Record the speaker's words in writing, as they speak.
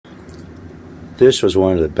This was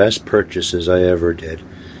one of the best purchases I ever did,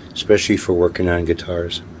 especially for working on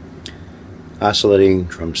guitars. Oscillating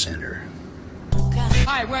drum sander.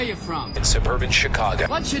 Hi, where are you from? In suburban Chicago.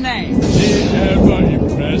 What's your name? Ever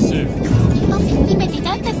impressive.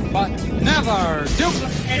 But never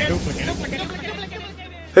duplicate.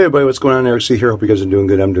 Hey everybody, what's going on? Eric C here. Hope you guys are doing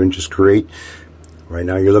good. I'm doing just great. Right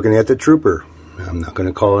now you're looking at the Trooper. I'm not going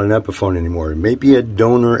to call it an Epiphone anymore. It may be a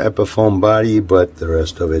donor Epiphone body, but the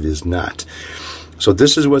rest of it is not. So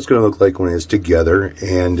this is what it's going to look like when it's together,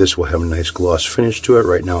 and this will have a nice gloss finish to it.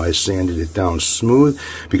 Right now I sanded it down smooth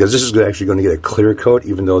because this is actually going to get a clear coat.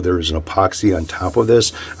 Even though there is an epoxy on top of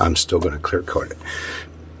this, I'm still going to clear coat it.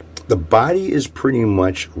 The body is pretty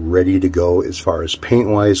much ready to go as far as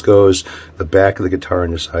paint-wise goes. The back of the guitar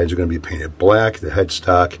and the sides are going to be painted black. The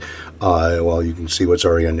headstock, well, you can see what's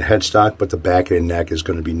already on the headstock, but the back of the neck is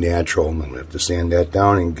going to be natural. I'm going to have to sand that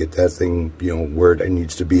down and get that thing, you know, where it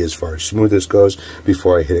needs to be as far as smoothness goes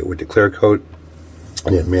before I hit it with the clear coat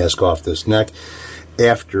and then mask off this neck.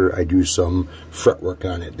 After I do some fretwork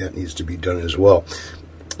on it, that needs to be done as well.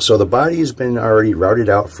 So the body has been already routed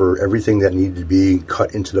out for everything that needed to be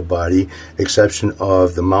cut into the body, exception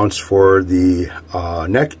of the mounts for the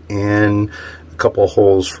neck and a couple of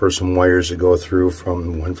holes for some wires to go through,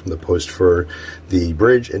 one from the post for the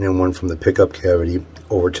bridge and then one from the pickup cavity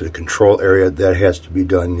over to the control area. That has to be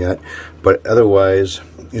done yet. But otherwise,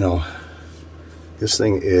 you know, this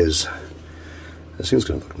thing's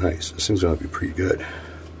going to look nice. This thing's going to be pretty good.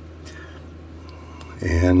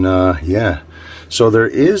 And yeah. So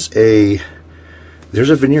there's a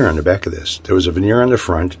veneer on the back of this. There was a veneer on the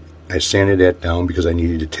front. I sanded that down because I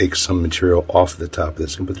needed to take some material off the top of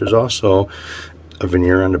this thing. But there's also a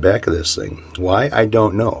veneer on the back of this thing. Why? I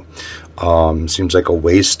don't know. Seems like a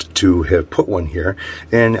waste to have put one here.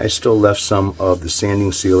 And I still left some of the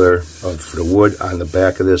sanding sealer for the wood on the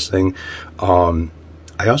back of this thing. I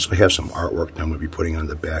also have some artwork that I'm going to be putting on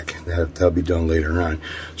the back. That'll be done later on.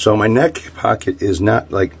 So my neck pocket is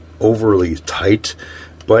not like overly tight,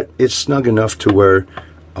 but it's snug enough to where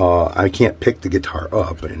I can't pick the guitar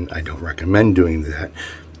up, and I don't recommend doing that,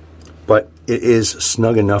 but it is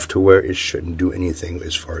snug enough to where it shouldn't do anything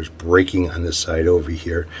as far as breaking on the side over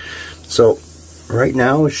here. So right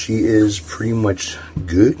now she is pretty much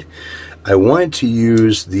good. I wanted to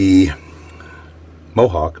use the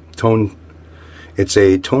Mohawk tone. It's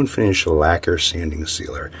a tone finish lacquer sanding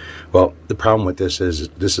sealer. Well, the problem with this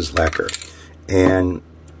is lacquer, and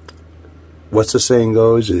what's the saying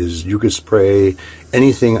goes is you could spray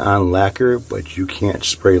anything on lacquer, but you can't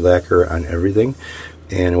spray lacquer on everything.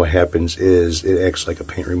 And what happens is it acts like a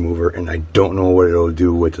paint remover, and I don't know what it'll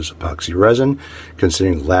do with this epoxy resin,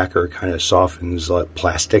 considering lacquer kind of softens like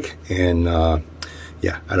plastic. And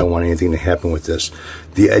yeah, I don't want anything to happen with this.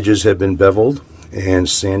 The edges have been beveled and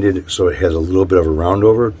sanded so it has a little bit of a round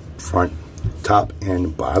over front, top,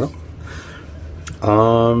 and bottom.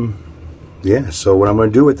 Yeah, so what I'm going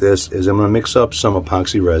to do with this is I'm going to mix up some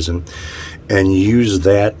epoxy resin and use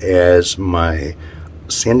that as my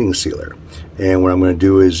sanding sealer. And what I'm going to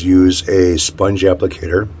do is use a sponge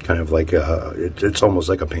applicator, kind of like it's almost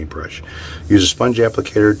like a paintbrush. Use a sponge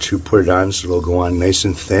applicator to put it on so it'll go on nice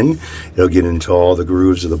and thin. It'll get into all the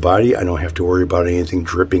grooves of the body. I don't have to worry about anything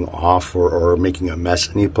dripping off or making a mess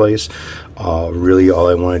any place. Really all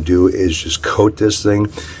I want to do is just coat this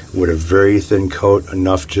thing with a very thin coat,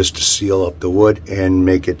 enough just to seal up the wood and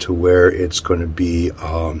make it to where it's going to be, you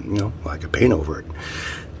know, like a paint over it.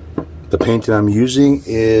 The paint that I'm using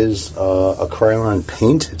is a Krylon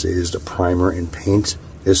paint. It is the primer and paint.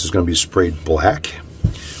 This is going to be sprayed black.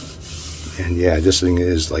 And yeah, this thing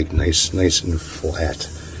is like nice and flat.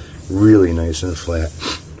 Really nice and flat.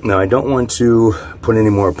 Now I don't want to put any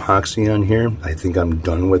more epoxy on here. I think I'm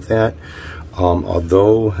done with that.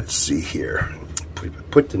 Although, let's see here.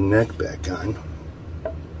 Put the neck back on.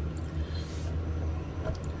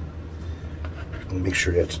 Make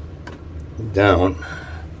sure that's down.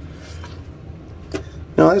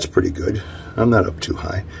 No, that's pretty good. I'm not up too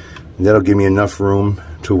high. And that'll give me enough room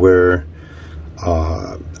to where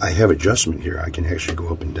I have adjustment here. I can actually go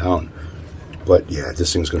up and down. But yeah,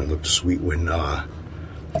 this thing's going to look sweet when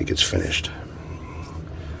it gets finished.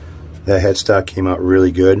 That headstock came out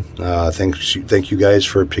really good. Thank you guys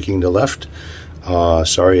for picking the left.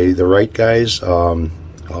 Sorry, the right guys.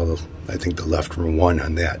 I think the left won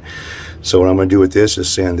on that. So what I'm going to do with this is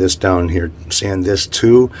sand this down here, sand this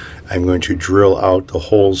too. I'm going to drill out the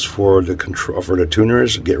holes for the control for the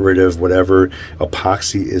tuners, get rid of whatever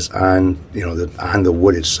epoxy is on, you know, on the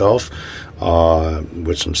wood itself,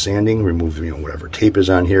 with some sanding. Remove, you know, whatever tape is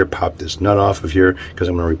on here. Pop this nut off of here because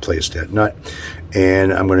I'm going to replace that nut,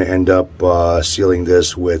 and I'm going to end up sealing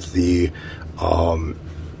this with the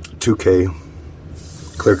 2K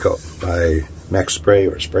clear coat by Max Spray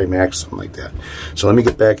or Spray Max, something like that. So let me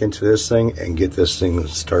get back into this thing and get this thing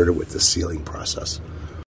started with the sealing process.